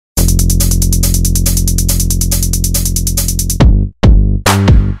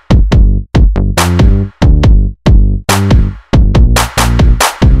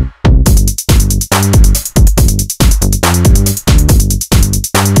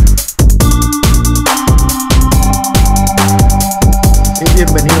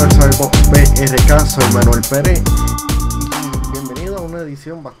podcast, soy Manuel Pérez y bienvenido a una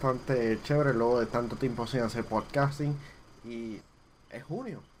edición bastante chévere luego de tanto tiempo sin hacer podcasting. Y es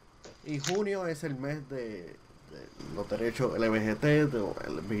junio, y junio es el mes de los derechos LGBT, de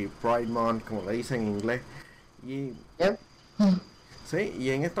el Pride Month, como le dicen en inglés. Y Yep. sí, y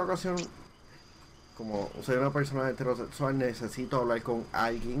en esta ocasión, como soy una persona heterosexual, necesito hablar con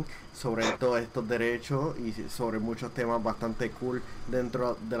alguien sobre todos estos derechos y sobre muchos temas bastante cool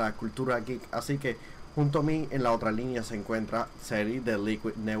dentro de la cultura geek. Así que junto a mí en la otra línea se encuentra Seri de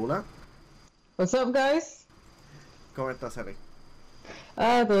Liquid Nebula. What's up, guys? ¿Cómo estás, Seri?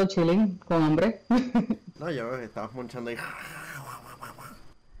 Todo chilling, con hambre. No, yo estabas munchando ahí.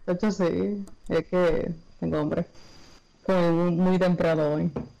 De hecho, sí, es que tengo hambre. Como muy temprano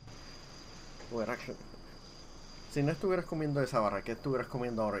hoy. Fuera si no estuvieras comiendo esa barra, ¿qué estuvieras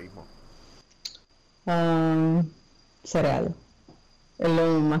comiendo ahora mismo? Cereal. Es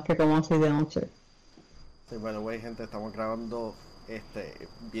lo más que como así de noche. Sí, bueno, güey, gente, estamos grabando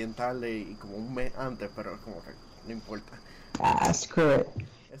bien tarde y como un mes antes, pero es como que no importa. Screw it.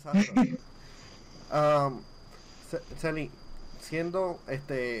 Exacto. Um, Celi, siendo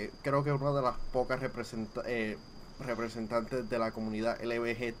creo que una de las pocas representantes de la comunidad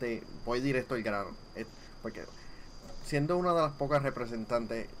LGBT, voy directo al grano, porque siendo una de las pocas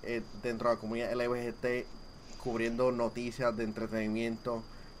representantes dentro de la comunidad LGBT, cubriendo noticias de entretenimiento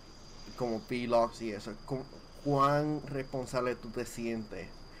como vlogs y eso, ¿cuán responsable tú te sientes?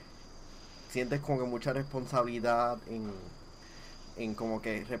 ¿Sientes como que mucha responsabilidad en como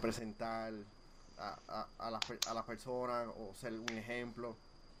que representar a las personas o ser un ejemplo?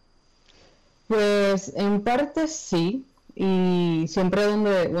 Pues en parte sí. Y siempre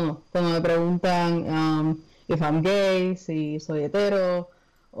cuando me preguntan if I'm gay, si soy hetero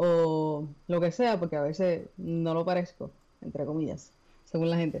o lo que sea, porque a veces no lo parezco, entre comillas, según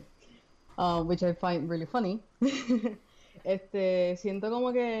la gente. Which I find really funny. Siento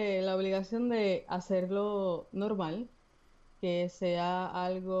como que la obligación de hacerlo normal, que sea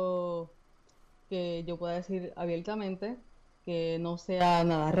algo que yo pueda decir abiertamente, que no sea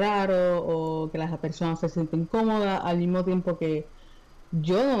nada raro o que las personas se sienten cómodas al mismo tiempo que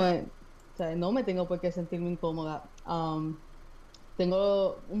yo o sea, no me tengo por qué sentirme incómoda.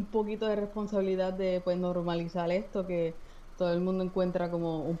 Tengo un poquito de responsabilidad de pues normalizar esto que todo el mundo encuentra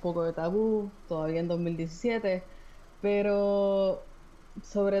como un poco de tabú todavía en 2017, pero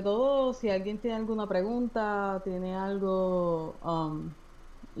sobre todo si alguien tiene alguna pregunta, tiene algo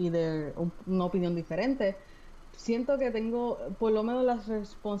una opinión diferente, siento que tengo por lo menos la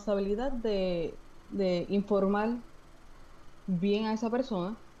responsabilidad de informar bien a esa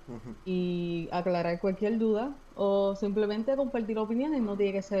persona Ujú. y aclarar cualquier duda o simplemente compartir opiniones. No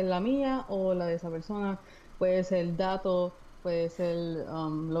tiene que ser la mía o la de esa persona, puede ser dato, puede ser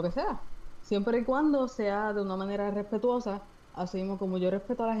lo que sea, siempre y cuando sea de una manera respetuosa, así mismo como yo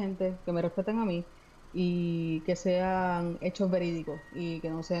respeto a la gente, que me respeten a mí y que sean hechos verídicos y que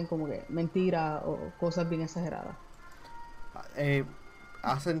no sean como que mentiras o cosas bien exageradas. Eh,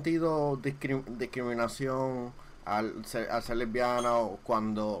 ¿Has sentido discriminación al ser lesbiana o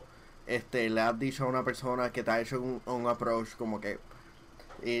cuando le has dicho a una persona que te ha hecho un approach como que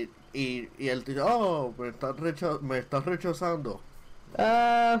y él te dice, oh, me estás rechazando?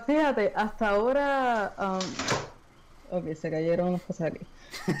 Fíjate, hasta ahora, ok, se cayeron unas cosas aquí.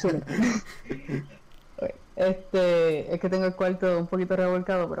 Chile. Ok, es que tengo el cuarto un poquito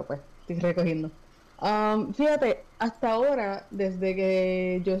revolcado, pero pues estoy recogiendo. Fíjate, hasta ahora, desde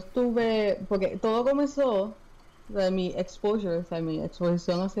que yo estuve, porque todo comenzó de mi exposure, o sea, mi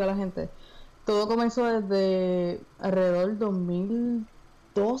exposición hacia la gente, todo comenzó desde alrededor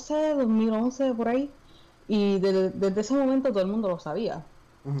 2012, 2011, por ahí, y desde ese momento todo el mundo lo sabía,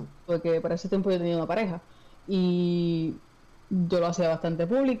 Ujú. porque para ese tiempo yo tenía una pareja y yo lo hacía bastante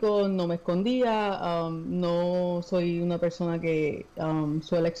público, no me escondía, no soy una persona que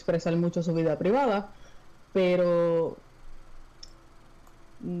suele expresar mucho su vida privada, pero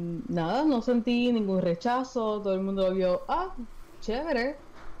nada, no sentí ningún rechazo, todo el mundo lo vio, chévere,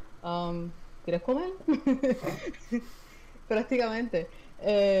 um, ¿quieres comer? Prácticamente.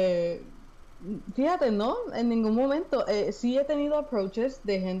 Eh, Fíjate, no, en ningún momento. Sí he tenido approaches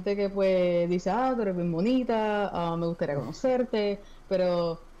de gente que pues dice, tú eres bien bonita, me gustaría conocerte,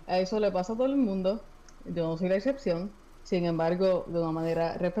 pero a eso le pasa a todo el mundo. Yo no soy la excepción. Sin embargo, de una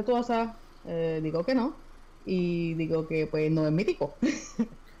manera respetuosa, digo que no y digo que pues no es mi tipo.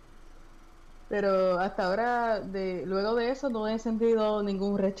 Pero hasta ahora, luego de eso, no he sentido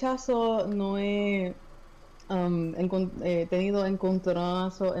ningún rechazo, no he tenido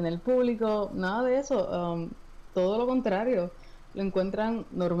encontronazo en el público, nada de eso. Todo lo contrario, lo encuentran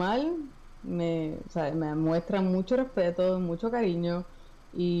normal, o sea, me muestran mucho respeto, mucho cariño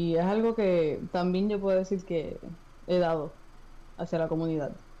y es algo que también yo puedo decir que he dado hacia la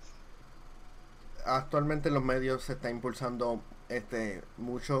comunidad. Actualmente en los medios se está impulsando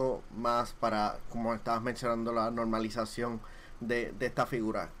mucho más para, como estabas mencionando, la normalización de esta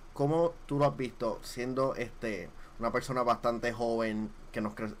figura. ¿Cómo tú lo has visto siendo una persona bastante joven que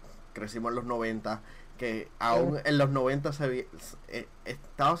crecimos en los 90, que Eh, aún en los 90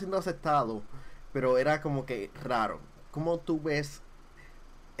 estaba siendo aceptado, pero era como que raro? ¿Cómo tú ves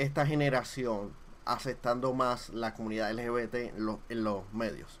esta generación aceptando más la comunidad LGBT en los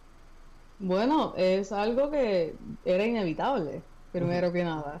medios? Bueno, es algo que era inevitable, Ujú. primero que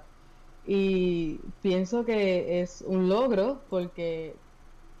nada. Y pienso que es un logro porque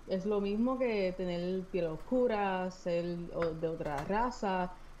es lo mismo que tener piel oscura, de otra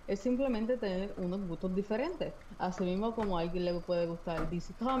raza, es simplemente tener unos gustos diferentes. Así mismo como a alguien le puede gustar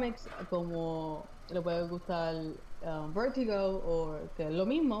DC Comics, como le puede gustar Vertigo, o que es lo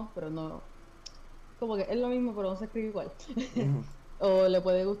mismo, pero no, como que es lo mismo, pero no se escribe igual. Ujú. O le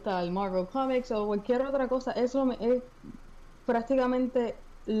puede gustar Marvel Comics o cualquier otra cosa. Es prácticamente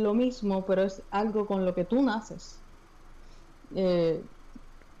lo mismo, pero es algo con lo que tú naces. Eh,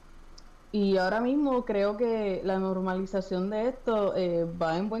 y ahora mismo creo que la normalización de esto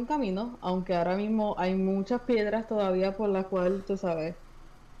va en buen camino, aunque ahora mismo hay muchas piedras todavía por las cuales, tú sabes,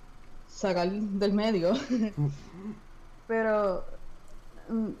 sacar del medio. Pero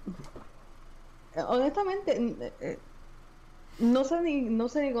mm, honestamente, no sé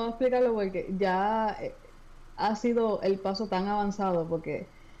ni cómo explicarlo porque ya ha sido el paso tan avanzado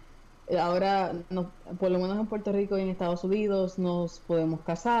porque ahora, por lo menos en Puerto Rico y en Estados Unidos, nos podemos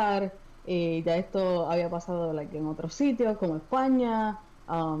casar. Ya esto había pasado like, en otros sitios como España.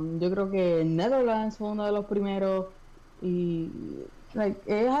 Yo creo que Netherlands fue uno de los primeros. Y like,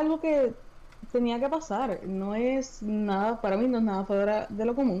 es algo que tenía que pasar. No es nada, para mí no es nada fuera de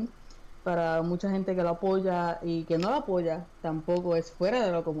lo común. Para mucha gente que lo apoya y que no lo apoya, tampoco es fuera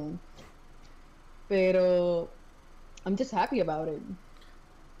de lo común. Pero I'm just happy about it.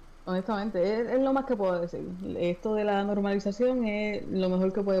 Honestamente, es lo más que puedo decir. Esto de la normalización es lo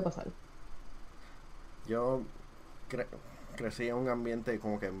mejor que puede pasar. Yo cre- crecí en un ambiente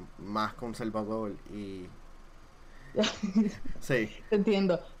como que más conservador y sí, Te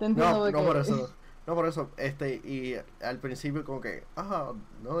entiendo no, no por porque, eso, no por eso, y al principio como que,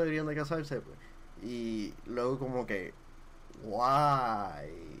 no deberían de casarse, y luego como que,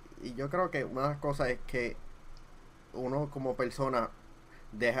 guay, y yo creo que una de las cosas es que uno como persona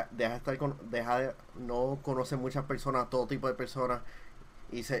no conoce muchas personas, todo tipo de personas,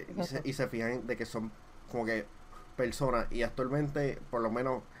 exacto. y se fijan de que son como que personas, y actualmente, por lo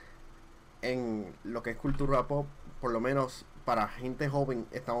menos en lo que es cultura pop, por lo menos para gente joven,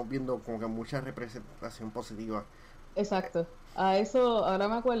 estamos viendo como que mucha representación positiva. Exacto. A eso, ahora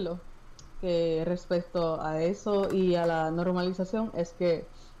me acuerdo que respecto a eso y a la normalización es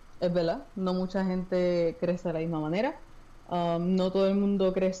que es verdad, no mucha gente crece de la misma manera. No todo el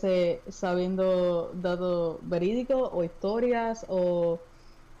mundo crece sabiendo datos verídicos o historias o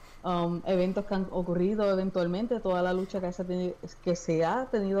eventos que han ocurrido eventualmente, toda la lucha que se ha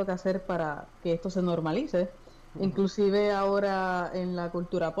tenido que hacer para que esto se normalice. Inclusive ahora en la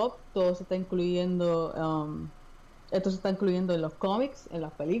cultura pop, todo se está incluyendo, esto se está incluyendo en los cómics, en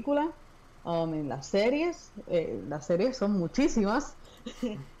las películas, en las series. Las series son muchísimas.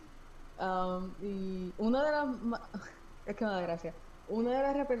 Y una de es que me da gracia, una de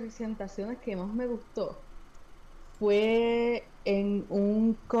las representaciones que más me gustó fue en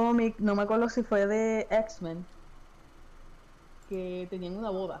un cómic, no me acuerdo si fue de X-Men, que tenían una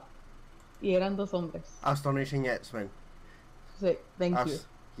boda y eran dos hombres. Astonishing X-Men. Sí, thank you. As,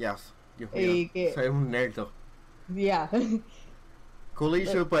 yes, Dios mío, Y que, soy un nerdo. ya, Cool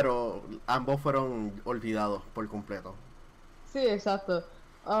issue, like, pero ambos fueron olvidados por completo. sí, exacto.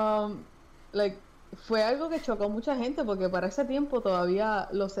 Um, like, fue algo que chocó a mucha gente porque para ese tiempo todavía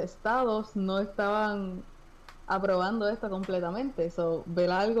los estados no estaban aprobando esto completamente. So,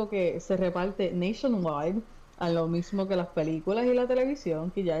 ver algo que se reparte nationwide, a lo mismo que las películas y la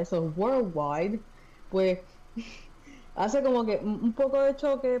televisión, que ya eso es worldwide, pues hace como que un poco de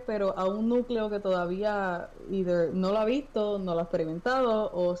choque, pero a un núcleo que todavía either no lo ha visto, no lo ha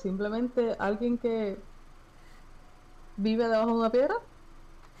experimentado, o simplemente alguien que vive debajo de una piedra,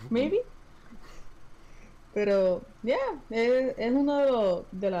 maybe. Pero, yeah, es uno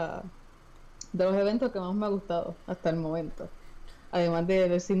de los eventos que más me ha gustado hasta el momento. Además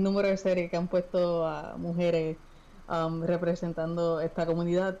del sinnúmero de series que han puesto a mujeres representando esta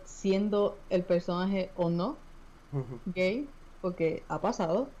comunidad, siendo el personaje o no gay, porque ha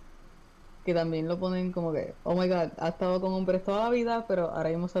pasado. que también lo ponen como que, oh my god, ha estado con hombres toda la vida, pero ahora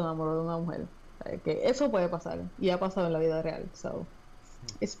mismo se enamoró de una mujer. O sea, que eso puede pasar y ha pasado en la vida real, so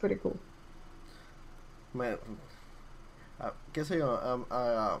it's pretty cool. Me, qué sé yo,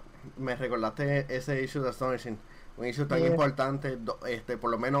 me recordaste ese issue de Astonishing, un issue tan Yeah. importante,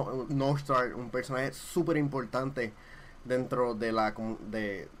 por lo menos North Star, un personaje súper importante dentro de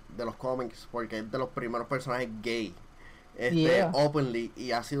de los cómics, porque es de los primeros personajes gay, Yeah. openly,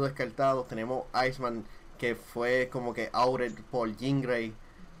 y ha sido descartado. Tenemos Iceman, que fue como que outed por Jean Grey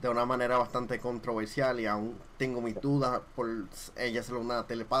de una manera bastante controversial, y aún tengo mis dudas por ella ser una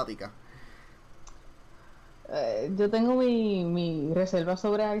telepática. Yo tengo mi reserva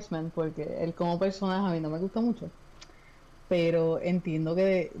sobre Iceman porque él como personaje a mí no me gusta mucho, pero entiendo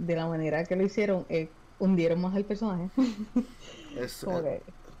que de la manera que lo hicieron, hundieron más al personaje. Es Como que,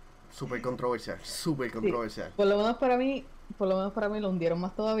 súper controversial, súper sí, controversial. por lo menos para mí lo hundieron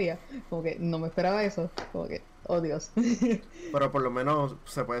más todavía. Como que no me esperaba eso. Como que, oh Dios. Pero por lo menos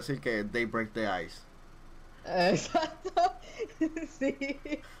se puede decir que they break the ice. Exacto. Sí.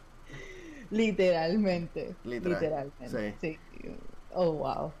 Literalmente. Literal. Literalmente. Sí, Sí. Oh,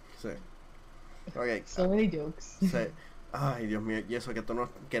 wow. sí. Ok. So many jokes. Sí. Ay, Dios mío. Y eso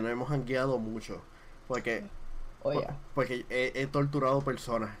que no hemos hangueado mucho. Porque, Oh, yeah. porque he torturado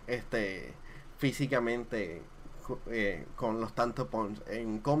personas físicamente con los tantos pons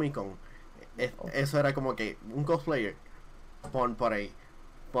en Comic Con. Oh. Eso era como que un cosplayer. Pon por ahí.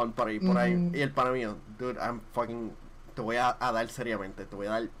 Pon por ahí, por ahí. Mm, Y el pana mío, dude, I'm fucking. Te voy a dar seriamente. Te voy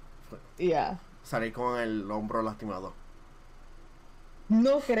a dar. yeah. Salir con el hombro lastimado.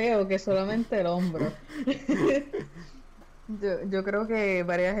 No creo que solamente el hombro. Yo creo que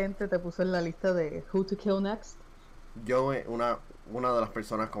varias gente te puso en la lista de Who to Kill Next. Yo, una de las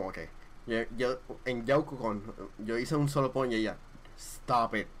personas como que. Yo en Yakucon, yo hice un solo point y ella.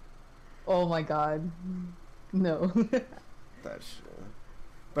 Stop it. Oh my god. No. That's,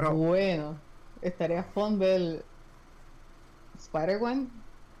 pero, Bueno, estaría fun ver Spider-Gwen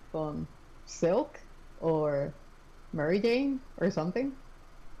con Silk or Mary Jane or something.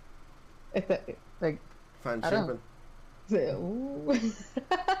 Like, fan I don't know. shipping.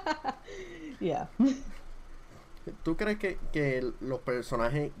 Yeah. ¿Tú crees que los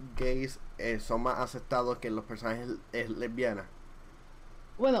personajes gays son más aceptados que los personajes lesbianas?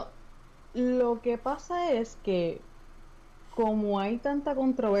 Bueno, lo que pasa es que como hay tanta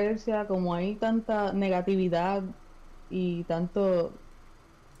controversia, como hay tanta negatividad y tanto,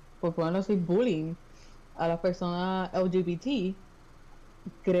 por ponerlo así, bullying a las personas LGBT,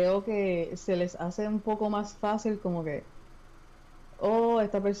 creo que se les hace un poco más fácil como que, oh,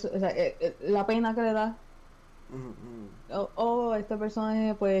 esta persona, o sea, la pena que le da, oh, este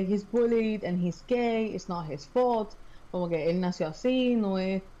personaje pues he's bullied and he's gay, it's not his fault, como que él nació así, no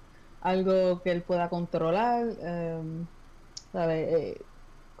es algo que él pueda controlar, ¿sabes?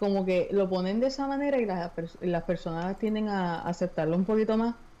 Como que lo ponen de esa manera y las personas tienden a aceptarlo un poquito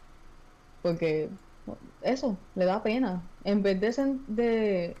más porque eso, le da pena. En vez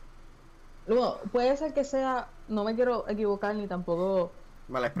de... Bueno, puede ser que sea, no me quiero equivocar ni tampoco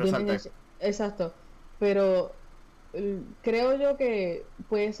Mal expresarte. exacto, pero creo yo que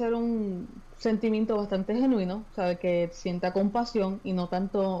puede ser un sentimiento bastante genuino, ¿sabes? Que sienta compasión y no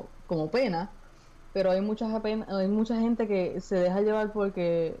tanto como pena, pero hay mucha gente que se deja llevar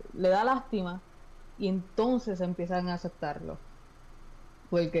porque le da lástima y entonces empiezan a aceptarlo.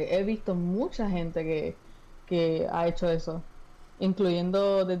 Porque he visto mucha gente que ha hecho eso,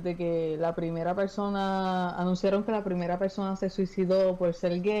 incluyendo desde que la primera persona, anunciaron que la primera persona se suicidó por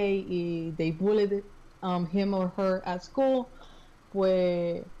ser gay y they bullied him or her at school,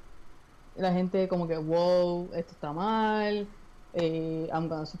 pues la gente como que, wow, esto está mal, I'm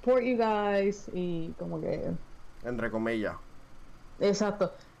gonna support you guys, y como que, Entre comillas.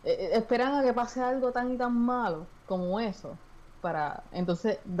 exacto, esperan a que pase algo tan y tan malo como eso, para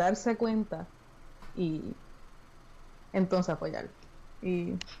entonces darse cuenta y entonces apoyar.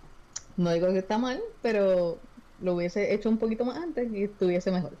 Y no digo que está mal, pero lo hubiese hecho un poquito más antes y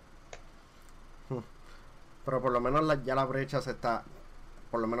estuviese mejor. Pero por lo menos ya la brecha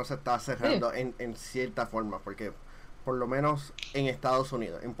por lo menos se está cerrando Sí. en cierta forma, porque por lo menos en Estados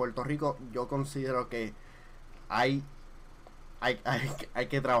Unidos, en Puerto Rico yo considero que hay, hay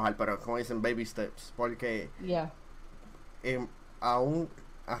que trabajar, pero como dicen, baby steps, porque Yeah. aún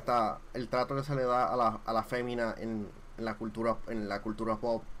hasta el trato que se le da a la fémina en la cultura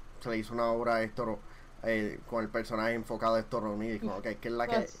pop, se le hizo una obra a esto con el personaje enfocado a esto reunido y como, okay, Pues,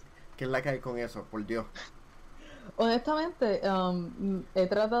 ¿qué es la que hay con eso? Por Dios. honestamente, he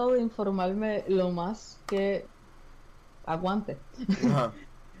tratado de informarme lo más que aguante. Ajá.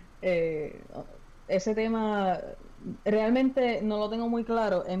 eh, ese tema realmente no lo tengo muy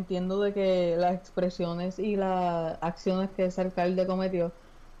claro. Entiendo de que las expresiones y las acciones que ese alcalde cometió,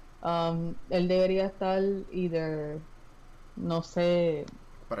 él debería estar either, no sé,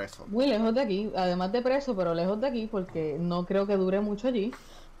 Preso. muy lejos de aquí, además de preso, pero lejos de aquí, porque no creo que dure mucho allí.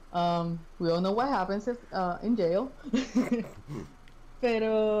 We all know what happens in jail.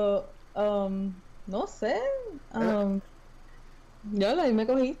 Pero, no sé, Eh, ya ahí me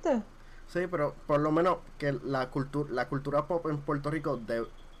cogiste. sí, pero por lo menos que la cultura pop en Puerto Rico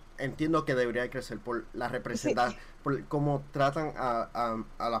entiendo que debería crecer por la Sí, representar, por cómo tratan a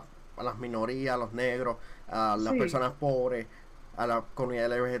las minorías, a los negros, a las sí, personas pobres, a la comunidad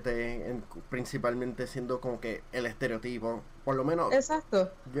LGBT, principalmente siendo como que el estereotipo. Por lo menos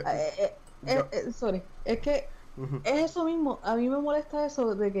exacto. yo, yo Sorry, es que ujú, es eso mismo. A mí me molesta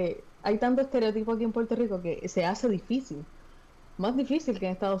eso de que hay tanto estereotipo aquí en Puerto Rico que se hace difícil, más difícil que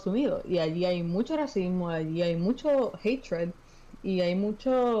en Estados Unidos. Y allí hay mucho racismo, allí hay mucho hatred y hay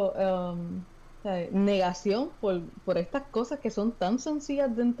mucho negación por estas cosas que son tan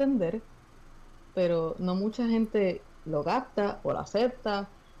sencillas de entender, pero no mucha gente lo capta o lo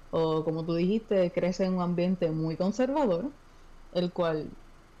acepta, o como tú dijiste, crece en un ambiente muy conservador, el cual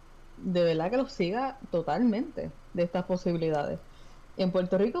de verdad que los siga totalmente de estas posibilidades. En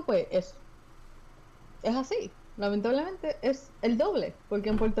Puerto Rico, pues es así. Lamentablemente es el doble, porque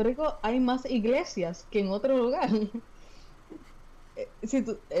en Puerto Rico hay más iglesias que en otro lugar.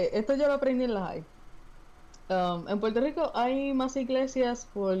 Esto yo lo aprendí en la high. En Puerto Rico hay más iglesias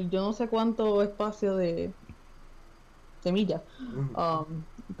por yo no sé cuánto espacio de millas, ujú, um,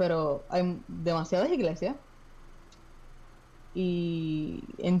 pero hay demasiadas iglesias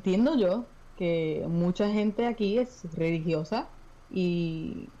y entiendo yo que mucha gente aquí es religiosa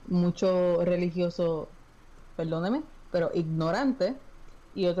y mucho religioso, perdóneme, pero ignorante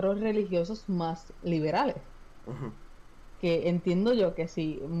y otros religiosos más liberales. ujú, Que entiendo yo que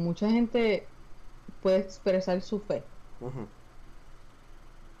si mucha gente puede expresar su fe, ujú.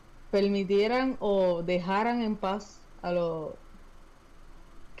 permitieran o dejaran en paz a los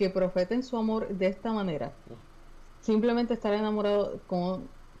que profeten su amor de esta manera, simplemente estar enamorado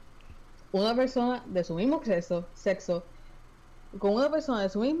con una persona de su mismo sexo, con una persona de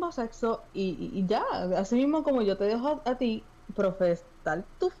su mismo sexo y ya, así mismo como yo te dejo a ti profesar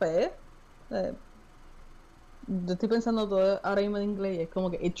tu fe. eh, yo estoy pensando todo ahora mismo en inglés y es como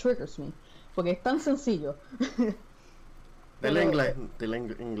que it triggers me, porque es tan sencillo. Pero, Dile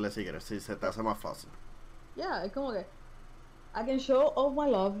inglés si quieres, si se te hace más fácil. yeah, es como que I can show all my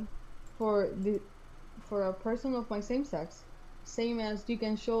love for the for a person of my same sex, same as you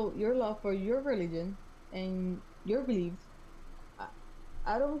can show your love for your religion and your beliefs. I,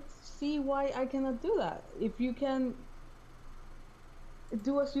 I don't see why I cannot do that. If you can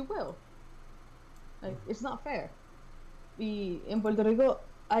do as you will, like it's not fair. Y en Puerto Rico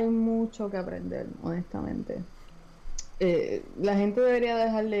hay mucho que aprender, honestamente. La gente debería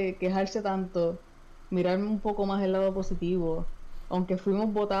dejar de quejarse tanto, mirar un poco más el lado positivo. Aunque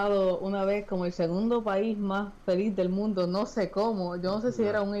fuimos votados una vez como el segundo país más feliz del mundo, no sé cómo, yo no sé si No.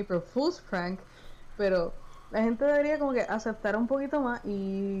 era un April Fool's prank, pero la gente debería como que aceptar un poquito más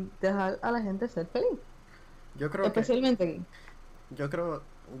y dejar a la gente ser feliz, Yo creo que especialmente aquí. Yo creo,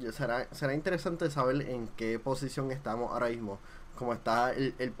 será interesante saber en qué posición estamos ahora mismo, cómo está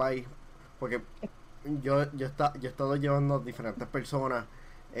el país, porque yo he estado llevando diferentes personas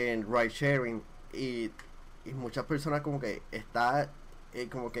en ride sharing y muchas personas como que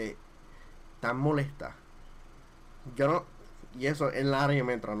como que están molestas. Yo no, y eso en la área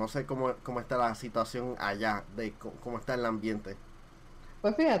metro, no sé cómo está la situación allá, de cómo está el ambiente.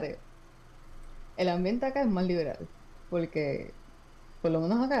 Pues fíjate, el ambiente acá es más liberal, porque por lo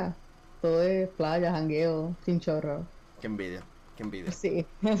menos acá todo es playa, jangueo, sin chorro. Qué envidia, qué envidia, Sí,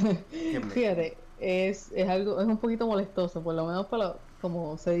 qué envidia. fíjate, es algo, es un poquito molestoso, por lo menos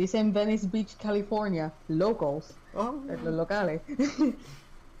como se dice en Venice Beach, California, locals, Oh, los locales.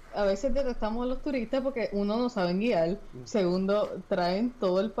 A veces detestamos a los turistas porque uno no saben guiar, segundo traen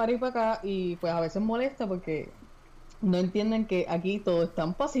todo el party para acá y pues a veces molesta porque no entienden que aquí todo es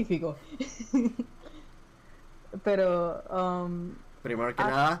tan pacífico. Pero, primero que ah,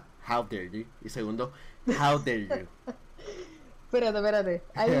 nada, how dare you, y segundo, how dare you. espérate.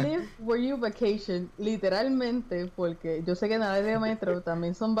 I live where you vacation, literalmente, porque yo sé que en la área metro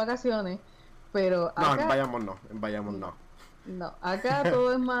también son vacaciones, pero No, en acá Bayamón no, en Bayamón no. no. No, acá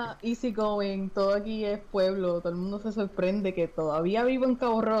todo es más easy going, todo aquí es pueblo, todo el mundo se sorprende que todavía vivo en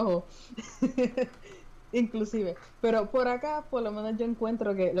Cabo Rojo, inclusive. Pero por acá, por lo menos yo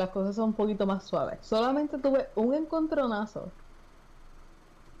encuentro que las cosas son un poquito más suaves. Solamente tuve un encontronazo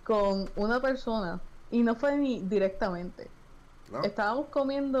con una persona y no fue ni directamente. ¿no? Estábamos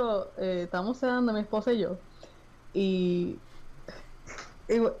comiendo, estábamos cenando mi esposa y yo y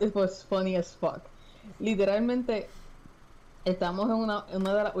it was funny as fuck. Literalmente estábamos en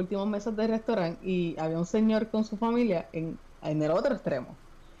una de las últimas mesas del restaurante y había un señor con su familia en el otro extremo.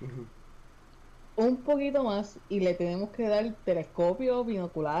 Ujú. Un poquito más y le tenemos que dar telescopio,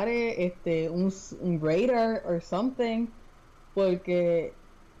 binoculares, un radar or something, porque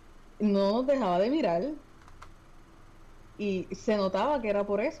no nos dejaba de mirar y se notaba que era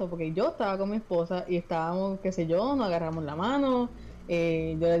por eso, porque yo estaba con mi esposa y estábamos, qué sé yo, nos agarramos la mano,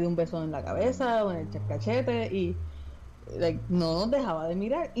 yo le di un beso en la cabeza o en el cachete y like, no nos dejaba de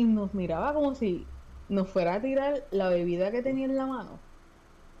mirar y nos miraba como si nos fuera a tirar la bebida que tenía en la mano.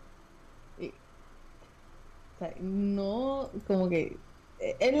 Y, o sea, no, como que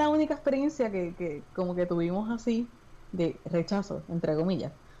es la única experiencia que como que tuvimos así de rechazo, entre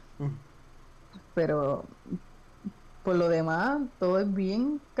comillas. Ujú. Pero por lo demás, todo es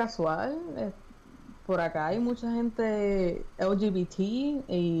bien casual. Por acá hay mucha gente LGBT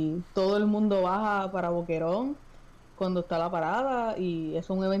y todo el mundo baja para Boquerón cuando está la parada y es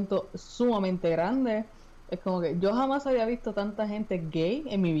un evento sumamente grande. Es como que yo jamás había visto tanta gente gay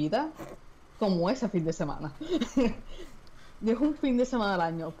en mi vida como ese fin de semana. Y es un fin de semana al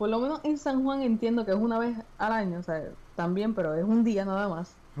año. Por lo menos en San Juan entiendo que es una vez al año, o sea, también, pero es un día nada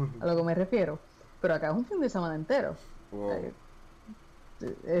más, a lo que me refiero. Pero acá es un fin de semana entero. Wow.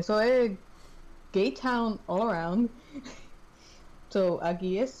 Eso es gay town all around. So,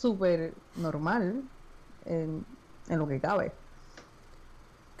 aquí es súper normal en lo que cabe.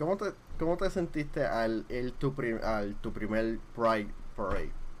 ¿Cómo cómo te sentiste al tu primer Pride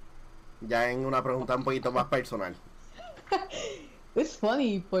Parade? Ya en una pregunta un poquito más personal. Es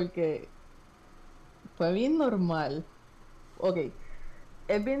funny porque fue bien normal. Ok,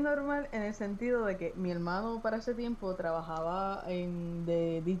 es bien normal en el sentido de que mi hermano para ese tiempo trabajaba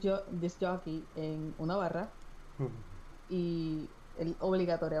de disc jockey en una barra y él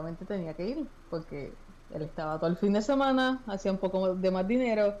obligatoriamente tenía que ir porque él estaba todo el fin de semana, hacía un poco de más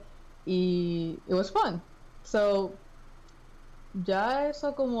dinero y it was fun. So, ya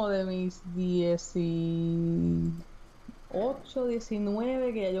eso como de mis 18,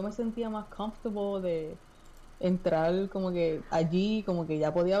 19, que ya yo me sentía más comfortable de entrar como que allí, como que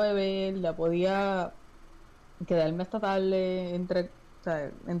ya podía beber, ya podía quedarme hasta tarde o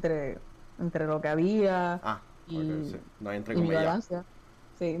sea, entre lo que había Ah, ok, y, sí. No hay entre y mi comillas. vagancia.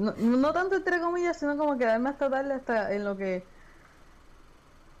 Sí, no, no tanto entre comillas, sino como quedarme hasta tarde hasta en lo que,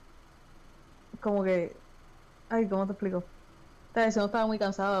 como que, ay, ¿cómo te explico? Tal vez si no estaba muy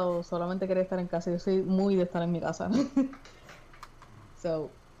cansada o solamente quería estar en casa, yo soy muy de estar en mi casa. So,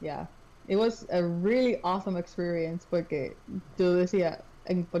 yeah. It was a really awesome experience porque yo decía,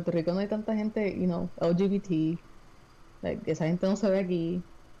 en Puerto Rico no hay tanta gente, LGBT, like, esa gente no se ve aquí.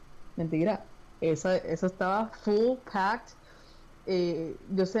 Mentira. Eso estaba full packed.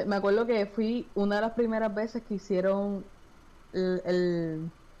 Yo sé, me acuerdo que fui una de las primeras veces que hicieron el, el,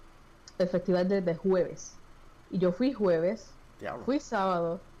 el festival de jueves. Y yo fui jueves, Diablo. fui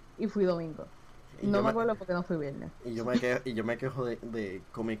sábado y fui domingo. Y No yo me me, acuerdo porque no fui viernes. y yo me quejo de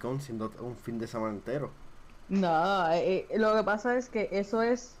Comic Con siendo un fin de semana entero. No, lo que pasa es que eso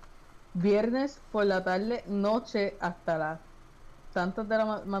es viernes por la tarde, noche hasta las tantas de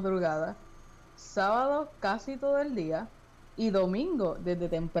la madrugada, sábado casi todo el día y domingo desde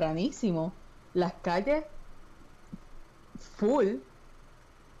tempranísimo, las calles full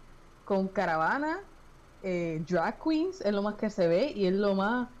con caravana, drag queens es lo más que se ve y es lo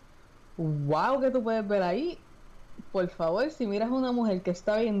más wow que tú puedes ver ahí. Por favor, si miras a una mujer que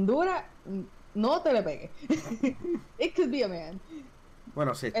está bien dura, no te le pegues. It could be a man.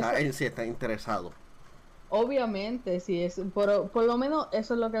 Bueno, Eso, si está interesado. obviamente, si es, por lo menos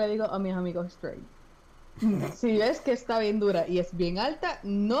eso es lo que le digo a mis amigos straight. Si ves que está bien dura y es bien alta,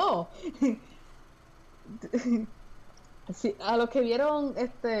 no. Sí, a los que vieron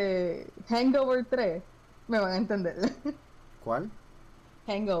Hangover 3 me van a entender. ¿Cuál?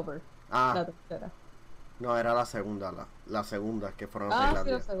 Hangover, Ah, la tercera. no, era la segunda que fueron a Ah, sí, la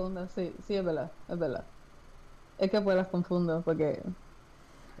Tailandia. segunda, sí, sí, es verdad, es verdad. Es que pues las confundo porque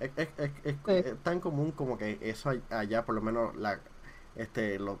sí, Es tan común como que eso allá, por lo menos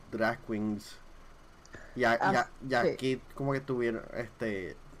los drag queens y sí, aquí como que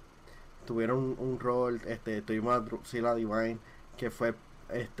tuvieron un rol, tuvimos a Drusilla Divine que fue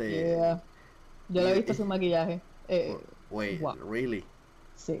este yeah. Yo la he y, visto sin maquillaje. wait, Wow. really.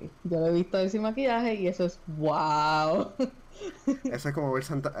 Sí, yo la he visto sin maquillaje y eso es wow. Eso es como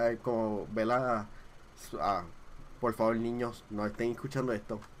ver como ver a por favor, niños, no estén escuchando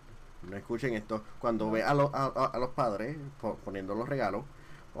esto. No escuchen esto. Cuando ve a los padres poniendo los regalos,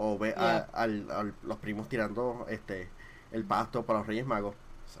 o ve Yeah. a los primos tirando el pasto para los Reyes Magos.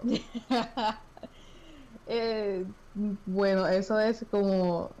 So, Eh, bueno, eso es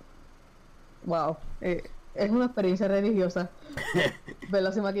como, wow, es una experiencia religiosa,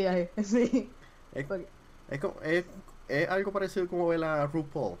 verla sin maquillaje, sí. es, Porque- es algo parecido como ver a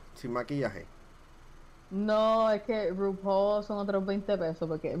RuPaul sin maquillaje. No, es que RuPaul son otros 20 pesos,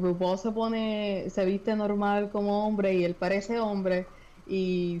 porque RuPaul se viste normal como hombre y él parece hombre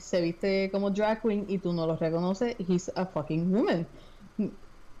y se viste como drag queen y tú no lo reconoces, he's a fucking woman.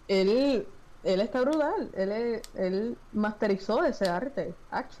 Él, él está brutal, él masterizó ese arte,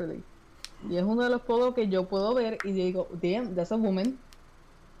 actually. Y es uno de los pocos que yo puedo ver y digo, damn, that's a woman,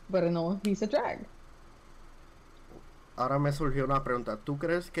 pero no, he's a drag. Ahora me surgió una pregunta. ¿Tú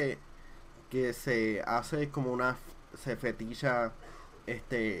crees que se hace como se feticha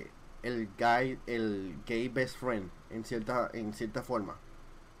este el gay best friend en cierta forma?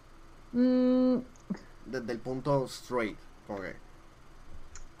 Mm, Desde el punto straight, como que,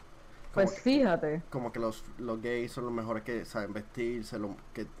 como pues que, fíjate. como que los gays son los mejores que saben vestirse, los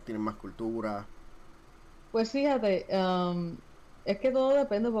que tienen más cultura. Pues fíjate, es que todo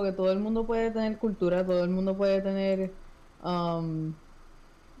depende porque todo el mundo puede tener cultura, todo el mundo puede tener um,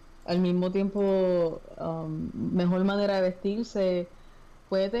 al mismo tiempo mejor manera de vestirse,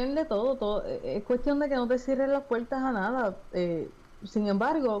 puede tener de todo, todo. Es cuestión de que no te cierres las puertas a nada. Sin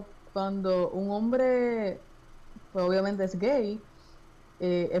embargo, cuando un hombre, pues obviamente es gay,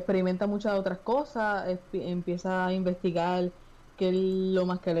 experimenta muchas otras cosas, empieza a investigar qué es lo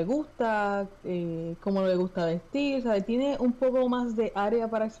más que le gusta, cómo le gusta vestir, ¿sabe? Tiene un poco más de área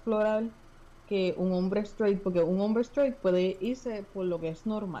para explorar que un hombre straight, porque un hombre straight puede irse por lo que es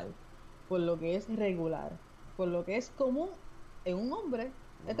normal, por lo que es regular, por lo que es común en un hombre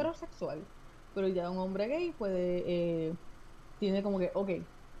heterosexual, pero ya un hombre gay puede, tiene como que, ok,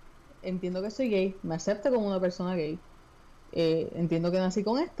 entiendo que soy gay, me acepto como una persona gay, entiendo que nací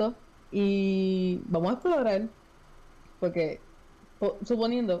con esto y vamos a explorar, porque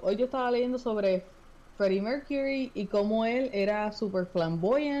suponiendo, hoy yo estaba leyendo sobre Freddie Mercury y cómo él era súper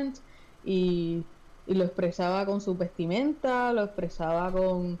flamboyant y, y lo expresaba con su vestimenta, lo expresaba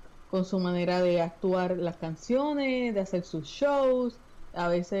con su manera de actuar las canciones, de hacer sus shows, a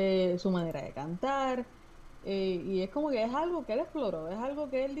veces su manera de cantar. Y es como que es algo que él exploró, es algo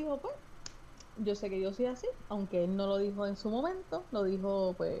que él dijo, pues yo sé que yo soy así, aunque él no lo dijo en su momento, lo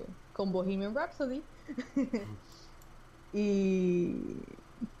dijo pues con Bohemian Rhapsody. Y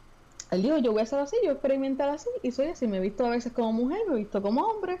él dijo, yo voy a ser así, yo voy a experimentar así, y soy así, me he visto a veces como mujer, me he visto como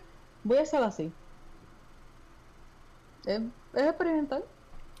hombre, voy a ser así. Es experimental.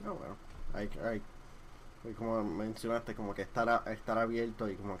 Ah, bueno, y como mencionaste, como que estar abierto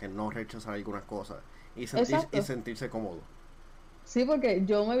y como que no rechazar algunas cosas y Exacto. sentirse cómodo. Sí, porque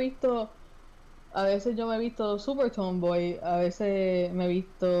yo me he visto, a veces yo me he visto super tomboy, a veces me he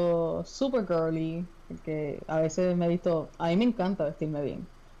visto super girly, porque a veces me he visto, a mí me encanta vestirme bien.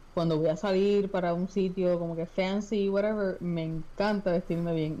 Cuando voy a salir para un sitio como que fancy, whatever, me encanta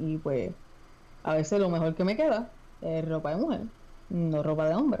vestirme bien y pues a veces lo mejor que me queda es ropa de mujer, no ropa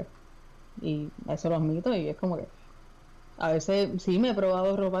de hombre. Y eso lo admito y es como que a veces sí me he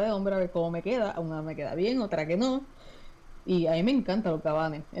probado ropa de hombre a ver cómo me queda, una me queda bien, otra que no. Y a mí me encantan los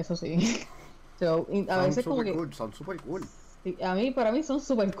gabanes, eso sí. So, y a Son veces como super que cool, son super cool. sí, para mí son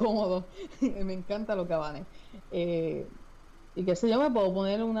súper cómodos. Me encantan los gabanes. Eh, y qué sé yo, me puedo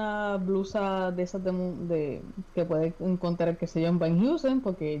poner una blusa de esas que puedes encontrar, qué sé yo, en Van Heusen,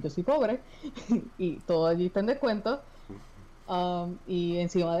 porque yo soy pobre y todo allí está en descuento. Y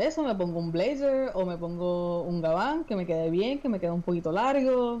encima de eso me pongo un blazer o me pongo un gabán que me quede bien, que me quede un poquito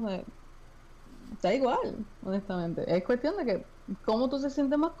largo. Da igual, honestamente. Es cuestión de que cómo tú se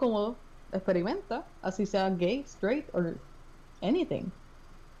sientes más cómodo, experimenta, así sea gay, straight or anything.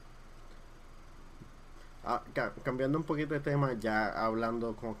 Cambiando un poquito de tema, ya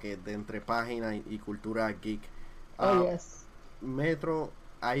hablando como que de entre páginas y cultura geek. Oh, ah, yes. Metro,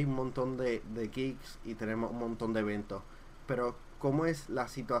 hay un montón de geeks y tenemos un montón de eventos. Pero, ¿cómo es la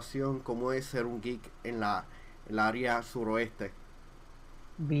situación? ¿Cómo es ser un geek en la área suroeste?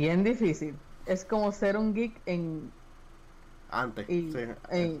 Bien difícil. Es como ser un geek Antes, sí,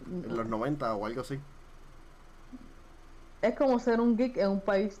 y, en los 90 o algo así. es como ser un geek en un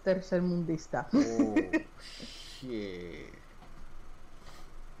país tercermundista. Oh, shit.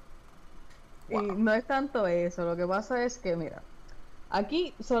 Y Wow. no es tanto eso, lo que pasa es que, mira,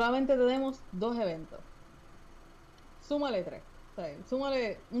 aquí solamente tenemos dos eventos. Súmale tres, o sea,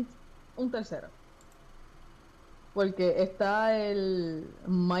 súmale un tercero. porque está el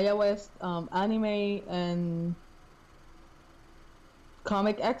Maya West Anime and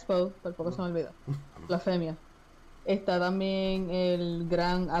Comic Expo, por poco se me olvidó, blasfemia. Está también el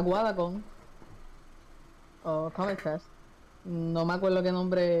Gran Aguadacon, o Comic Fest, no me acuerdo qué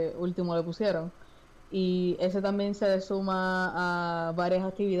nombre último le pusieron. Y ese también se le suma a varias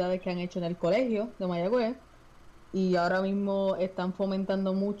actividades que han hecho en el colegio de Mayagüez. Y ahora mismo están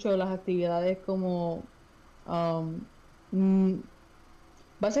fomentando mucho las actividades como um, mm,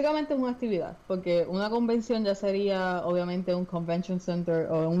 básicamente es una actividad, porque una convención ya sería obviamente un convention center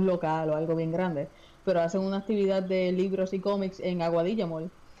o un local o algo bien grande, pero hacen una actividad de libros y cómics en Aguadilla Mall,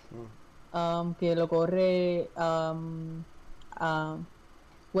 que lo corre a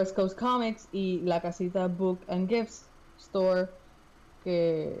West Coast Comics y la casita Book and Gifts Store,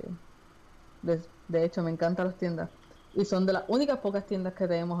 que de hecho me encantan las tiendas y son de las únicas pocas tiendas que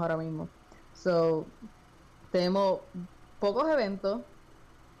tenemos ahora mismo. So, tenemos pocos eventos.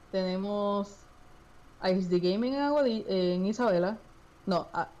 Tenemos Ice the Gaming en Isabela. No,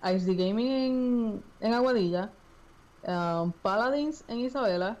 Ice the Gaming en Aguadilla. Paladins en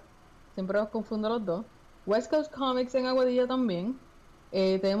Isabela. Siempre los confundo los dos. West Coast Comics en Aguadilla también.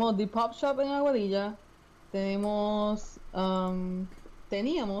 Tenemos The Pop Shop en Aguadilla. Teníamos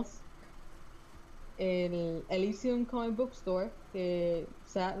el Elysium Comic Book Store, que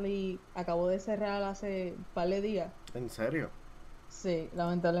sadly acabó de cerrar hace un par de días. ¿En serio? Sí,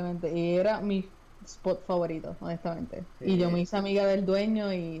 lamentablemente. Y era mi spot favorito, honestamente. Sí. Y yo me hice amiga del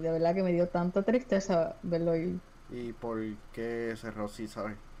dueño y de verdad que me dio tanta tristeza verlo ir. ¿Y por qué cerró, sí,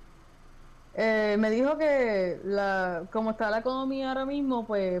 sabes? Me dijo que como está la economía ahora mismo,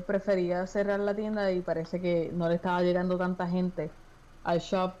 pues prefería cerrar la tienda y parece que no le estaba llegando tanta gente al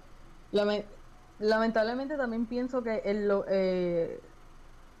shop. Lamentablemente también pienso que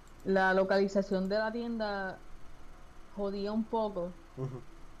la localización de la tienda jodía un poco,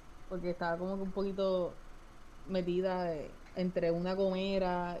 porque estaba como que un poquito metida entre una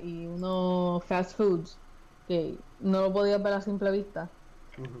comera y unos fast foods que no lo podías ver a simple vista.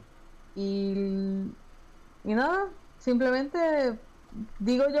 Y nada, simplemente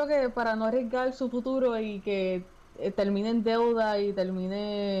digo yo que para no arriesgar su futuro y que termine en deuda y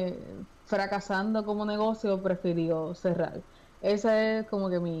termine fracasando como negocio, prefirió cerrar. Ese es como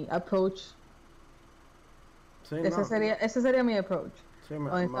que mi approach. Sí, Ese sería mi approach. Sí,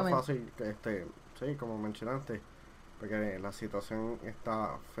 más fácil que sí, como mencionaste, porque la situación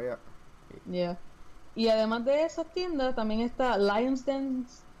está fea. Yeah. Y además de esas tiendas, también está Lions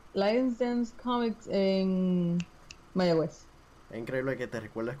Dance Comics en Mayagüez. Es increíble que te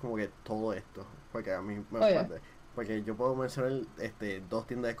recuerdes como que todo esto, porque a mí me porque yo puedo mencionar dos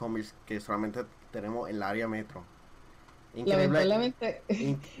tiendas de cómics que solamente tenemos en el área metro. Increíble. Lamentablemente.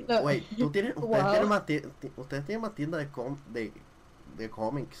 Wait, ustedes tienen más tiendas de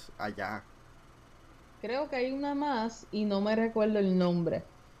cómics allá. Creo que hay una más y no me recuerdo el nombre.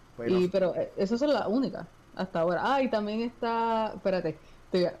 Bueno, pero esas son las únicas hasta ahora. Ah, y también está. Espérate,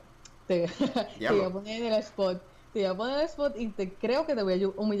 te voy a poner en el spot. Te voy a poner en el spot y creo que te voy a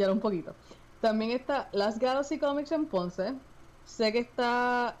humillar un poquito. También está Las Galaxy Comics en Ponce. Sé que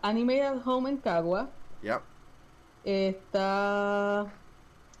está Animated Home en Cagua. Yep. Está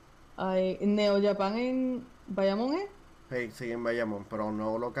Neo Japan en Bayamón, ¿eh? Hey, sí, en Bayamón, pero un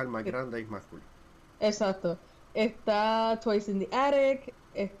nuevo local más grande y más cool. Exacto. Está Toys in the Attic.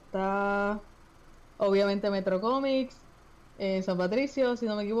 Está obviamente Metro Comics en San Patricio, si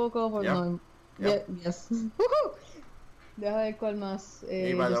no me equivoco. Yes. Deja ver cuál más.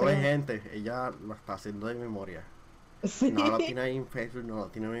 Y para ver gente, ella lo está haciendo de memoria. Sí. No lo tiene ahí en Facebook, no lo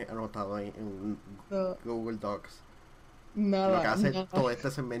tiene anotado ahí en Google Docs. Nada, lo que hace todo este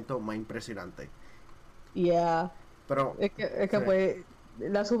segmento más impresionante. Yeah. Pero es que sí. Pues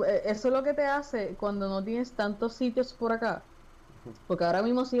eso es lo que te hace cuando no tienes tantos sitios por acá. Porque ahora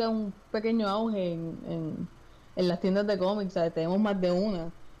mismo sí hay un pequeño auge en las tiendas de cómics, ¿sabes? Tenemos más de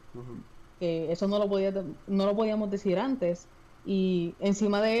una. Que eso no lo podíamos decir antes. Y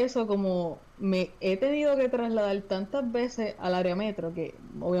encima de eso, como me he tenido que trasladar tantas veces al área metro, que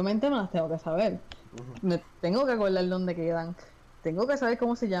obviamente me las tengo que saber. Me tengo que acordar dónde quedan, tengo que saber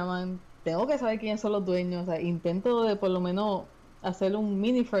cómo se llaman, tengo que saber quiénes son los dueños. O sea, intento de por lo menos hacer un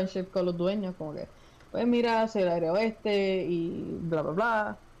mini friendship con los dueños, como que, pues mira, soy el área oeste y bla bla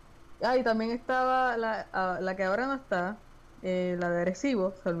bla. Ah, y también estaba la que ahora no está, la de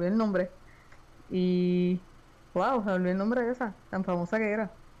Arecibo, se olvidó el nombre. Y wow, se olvidó el nombre de esa, tan famosa que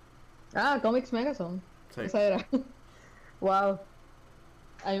era. Ah, Comics Megazone. Sí. Esa era. Wow.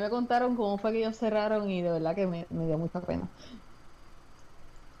 A mí me contaron cómo fue que ellos cerraron y de verdad que me dio mucha pena.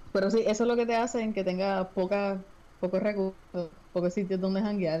 Pero sí, eso es lo que te hace en que tenga pocas pocos recursos, pocos sitios donde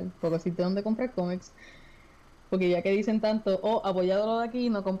janguear, pocos sitios donde comprar cómics, porque ya que dicen tanto, oh, apoyado de aquí,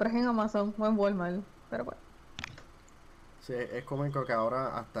 no compras en Amazon o en Walmart, pero bueno. Sí, es cómico que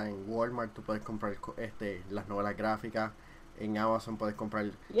ahora hasta en Walmart tú puedes comprar las novelas gráficas, en Amazon puedes comprar,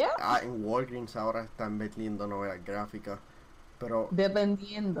 Yeah. en Walgreens ahora están vendiendo novelas gráficas, pero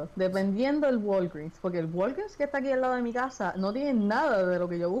Dependiendo del Walgreens, porque el Walgreens que está aquí al lado de mi casa no tiene nada de lo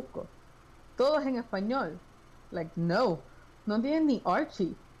que yo busco. Todo es en español. Like, no tienen ni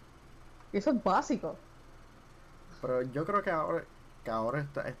Archie. Eso es básico. pero yo creo que ahora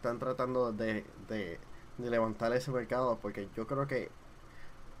están tratando de levantar ese mercado porque yo creo que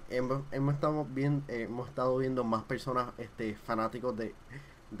hemos estado viendo más personas fanáticos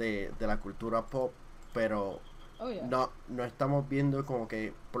de la cultura pop, pero Oh, yeah. no estamos viendo como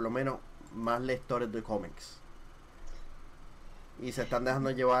que por lo menos más lectores de cómics y se están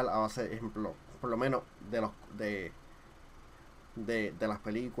dejando llevar a base de ejemplo por lo menos de los de las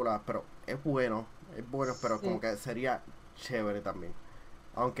películas, pero es bueno, pero Sí. como que sería chévere también,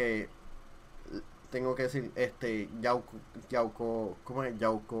 aunque tengo que decir Yauco, ¿cómo es?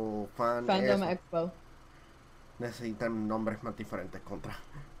 Yauco fan Fandom eso Expo. necesitan nombres más diferentes contra.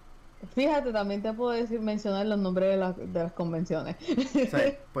 Fíjate, también te puedo decir, mencionar los nombres de las convenciones.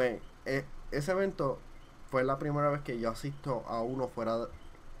 Sí, pues ese evento fue la primera vez que yo asisto a uno fuera De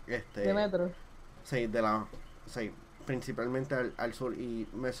este Metro. sí, sí, principalmente al sur y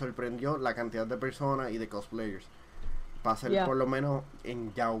me sorprendió la cantidad de personas y de cosplayers para ser Ya. por lo menos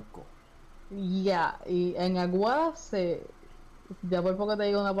en Yauco. Ya. Y en Aguada ya por poco te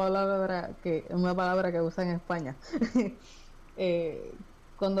digo una palabra que usan en España. Eh,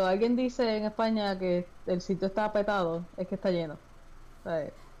 cuando alguien dice en España que el sitio está petado, es que está lleno.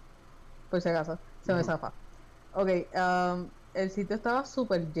 ¿Sabes? Por si acaso, se me Ujú. zafa. Ok, el sitio estaba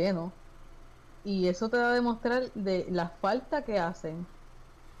súper lleno y eso te da a demostrar de la falta que hacen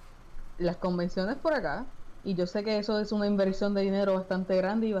las convenciones por acá. Y yo sé que eso es una inversión de dinero bastante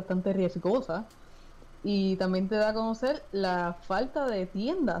grande y bastante riesgosa. Y también te da a conocer la falta de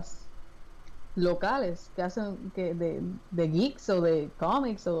tiendas locales que hacen de geeks o de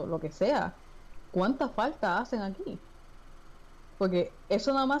cómics o lo que sea. ¿Cuánta falta hacen aquí? Porque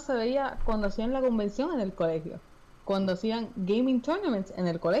eso nada más se veía cuando hacían la convención en el colegio, cuando hacían gaming tournaments en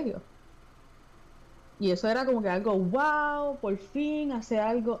el colegio. Y eso era como que algo, wow, por fin hacen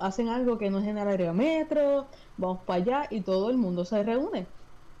algo que no es en el área metro, vamos para allá y todo el mundo se reúne.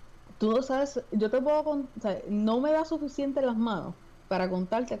 Tú no sabes, yo te puedo contar, o sea, no me da suficiente las manos para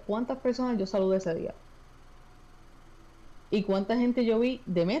contarte cuántas personas yo saludé ese día y cuánta gente yo vi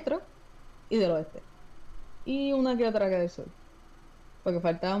de metro y del oeste y una que otra que del sur, porque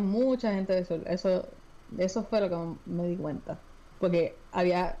faltaba mucha gente del sur. Eso fue lo que me di cuenta, porque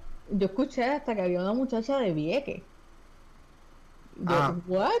yo escuché hasta que había una muchacha de Vieques. Yo, Ah,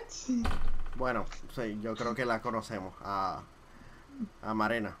 ¿what? bueno, sí, yo creo que la conocemos, a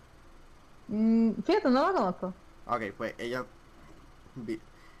Marena. Fíjate, no la conozco. Ok, pues vi-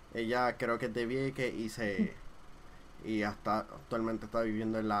 ella creo que es de Vieques y hasta actualmente está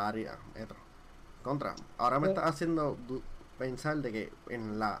viviendo en la área metro. Contra, ahora me Eh, está haciendo pensar de que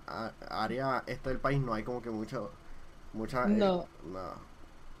en la área esta del país no hay como que mucha, No, no,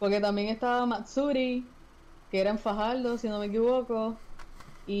 porque también estaba Matsuri, que era en Fajardo, si no me equivoco,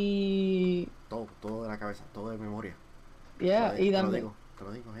 y todo de la cabeza, todo de memoria. yeah, Te lo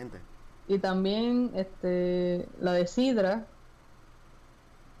digo, gente. y también la de Sidra,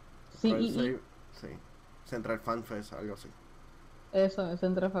 Pero CEE, sí, Central Fan Fest, algo así. eso, es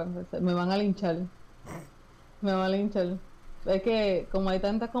Central Fan Fest. Me van a linchar, me van a linchar. Es que como hay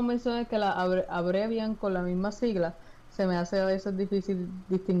tantas convenciones que la abrevian con la misma sigla, se me hace a veces difícil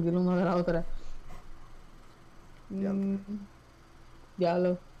distinguir una de la otra. Diantre. Mm,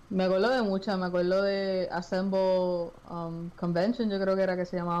 Diablo. Me acuerdo de muchas, me acuerdo de Assemble Convention, yo creo que era que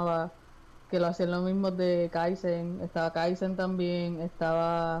se llamaba, que lo hacían los mismos de Kaizen. Estaba Kaizen también,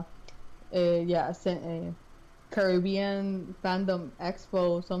 estaba ya Caribbean Fandom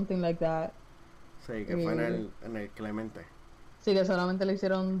Expo, something like that. Sí, que fue Eh, en el Clemente. sí, que solamente lo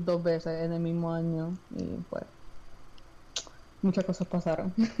hicieron 2 veces en el mismo año y pues muchas cosas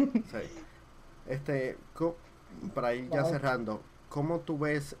pasaron. Sí. Este, para ir ya Wow. cerrando, ¿cómo tú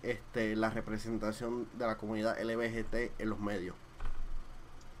ves la representación de la comunidad LGBT en los medios?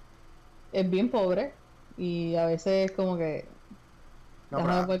 Es bien pobre y a veces como que No, pero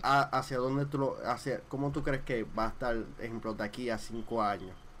déjame ver. hacia dónde ¿cómo tú crees que va a estar, ejemplo, de aquí a 5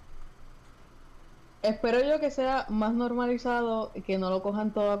 años? Espero yo que sea más normalizado, que no lo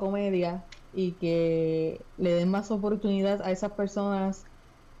cojan toda comedia y que le den más oportunidad a esas personas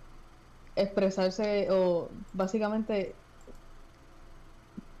expresarse o básicamente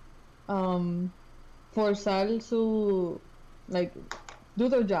um, forzar su, like, do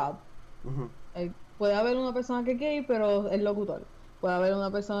their job. Ujú. Puede haber una persona que es gay, pero es locutor. Puede haber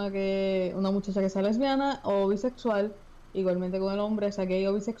una muchacha que sea lesbiana o bisexual, igualmente con el hombre, sea gay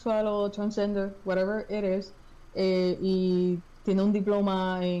o bisexual o transgender, whatever it is, y tiene un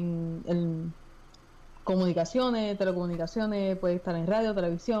diploma en comunicaciones, telecomunicaciones, puede estar en radio,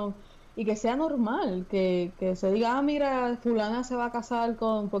 televisión, y que sea normal, que se diga, ah, mira, fulana se va a casar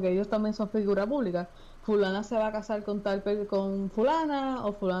con, porque ellos también son figura pública, fulana se va a casar con con fulana,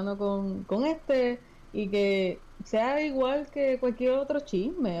 o fulano con este, y que sea igual que cualquier otro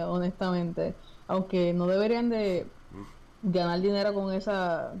chisme, honestamente, aunque no deberían de ganar dinero con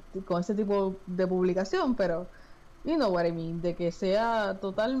ese tipo de publicación, pero you know what I mean, de que sea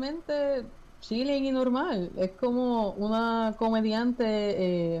totalmente chilling y normal. Es como una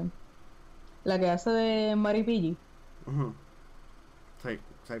comediante, la que hace de Maripigi. Ujú. Sí,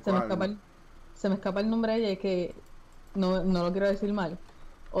 sé Se me cuál. escapa se me escapa el nombre de ella, es que no lo quiero decir mal.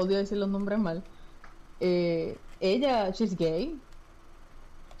 Odio decir los nombres mal. Ella, she's gay.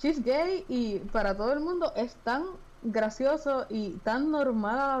 She's gay y para todo el mundo es tan gracioso y tan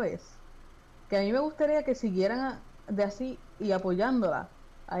normal a la vez que a mí me gustaría que siguieran de así y apoyándola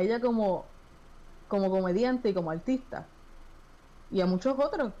a ella como comediante y como artista y a muchos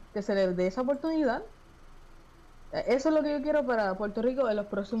otros que se les dé esa oportunidad. Eso es lo que yo quiero para Puerto Rico en los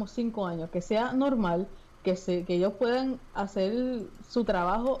próximos 5 años, que sea normal, que ellos puedan hacer su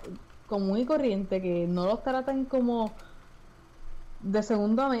trabajo común y corriente, que no los traten como de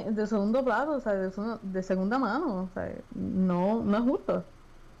segundo plato, o sea, de segunda mano, o sea, no es justo.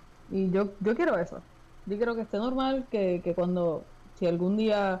 Y yo quiero eso. Yo quiero que esté normal, que cuando, si algún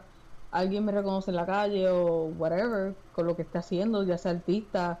día alguien me reconoce en la calle o whatever, con lo que esté haciendo, ya sea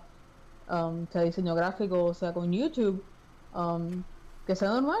artista, sea diseño gráfico, o sea con YouTube, um, que sea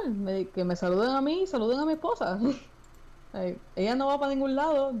normal, que me saluden a mí y saluden a mi esposa. Ella no va para ningún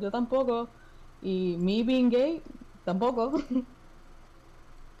lado, yo tampoco, y me being gay, tampoco.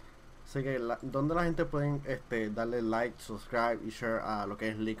 Así que, ¿dónde la gente puede darle like, subscribe y share a lo que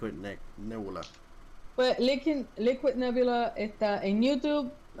es Liquid Nebula? Pues Liquid Nebula está en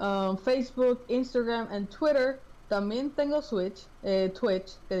YouTube, Facebook, Instagram y Twitter. También tengo Twitch,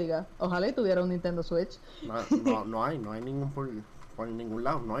 que diga. Ojalá y tuviera un Nintendo Switch. No hay ningún por ningún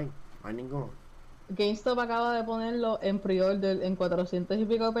lado, no hay ninguno. GameStop acaba de ponerlo en pre-order en 400 y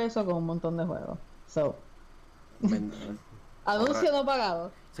pico pesos con un montón de juegos. So, Men- anuncio ahora, no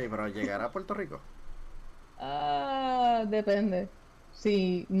pagado. sí, pero llegará a Puerto Rico. Ah, depende.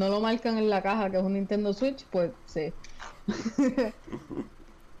 Si no lo marcan en la caja que es un Nintendo Switch, pues sí.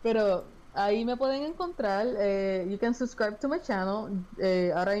 Pero ahí me pueden encontrar. You can subscribe to my channel.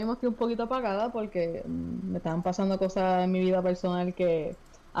 Ahora mismo estoy un poquito apagada porque me estaban pasando cosas en mi vida personal que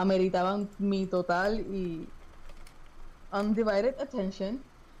ameritaban mi total y undivided attention.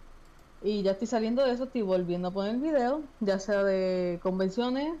 Y ya estoy saliendo de eso, estoy volviendo a poner video, ya sea de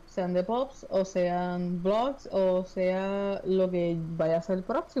convenciones, sean de pops, o sean vlogs, o sea lo que vaya a ser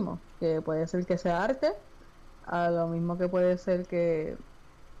próximo. Que puede ser que sea arte, a lo mismo que puede ser que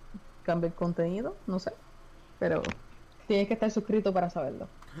cambie el contenido, no sé. Pero tienes que estar suscrito para saberlo.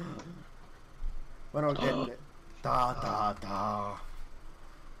 Bueno, ta.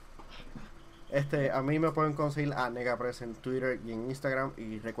 A mí me pueden conseguir a Negapress en Twitter y en Instagram.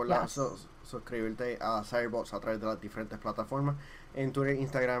 Y recuerda Yes. suscribirte a Cyberbox a través de las diferentes plataformas. En Twitter,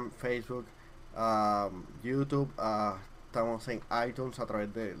 Instagram, Facebook, YouTube. Estamos en iTunes a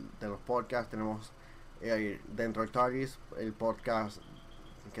través de los podcasts. Tenemos dentro del Targis el podcast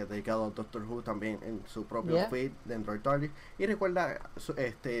que es dedicado a Doctor Who también en su propio Yeah. feed dentro del Targis. Y recuerda,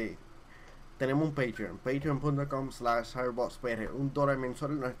 tenemos un Patreon, patreon.com/cyberboxpr. $1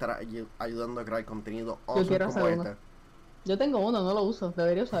 mensual nos estará ayudando a crear contenido awesome quiero como hacer uno. este. Yo tengo uno, no lo uso,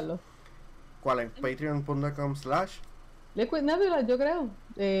 debería usarlo. ¿Cuál es? Patreon.com/ Liquid Nebula, yo creo.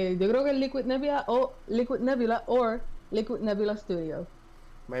 Yo creo que es Liquid Nebula o Liquid Nebula Studio.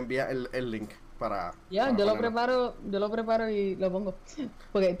 me envía el link para Ya, para yo lo ponerlo. preparo y lo pongo.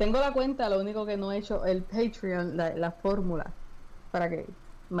 Porque tengo la cuenta, lo único que no he hecho el Patreon, la fórmula, para que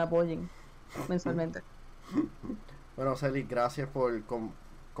me apoyen mensualmente. Bueno, Celi, gracias por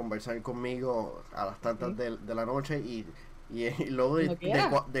conversar conmigo a las tantas Sí. de la noche y luego Cuando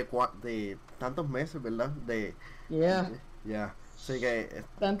quiera. de tantos meses, ¿verdad? Yeah. Ya. Así que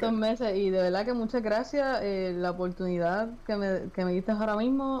Tantos meses y de verdad que muchas gracias la oportunidad que me diste ahora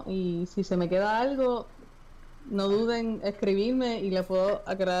mismo y si se me queda algo, no duden en escribirme y le puedo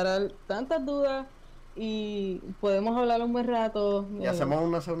aclarar tantas dudas y podemos hablar un buen rato. y hacemos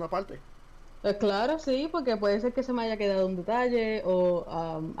una segunda parte. Claro, sí, porque puede ser que se me haya quedado un detalle o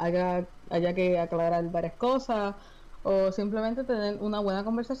haya que aclarar varias cosas o simplemente tener una buena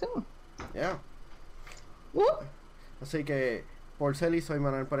conversación. Yeah. Uh, Así que, por Celi, soy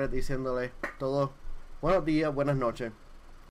Manuel Pérez diciéndole todos buenos días, buenas noches.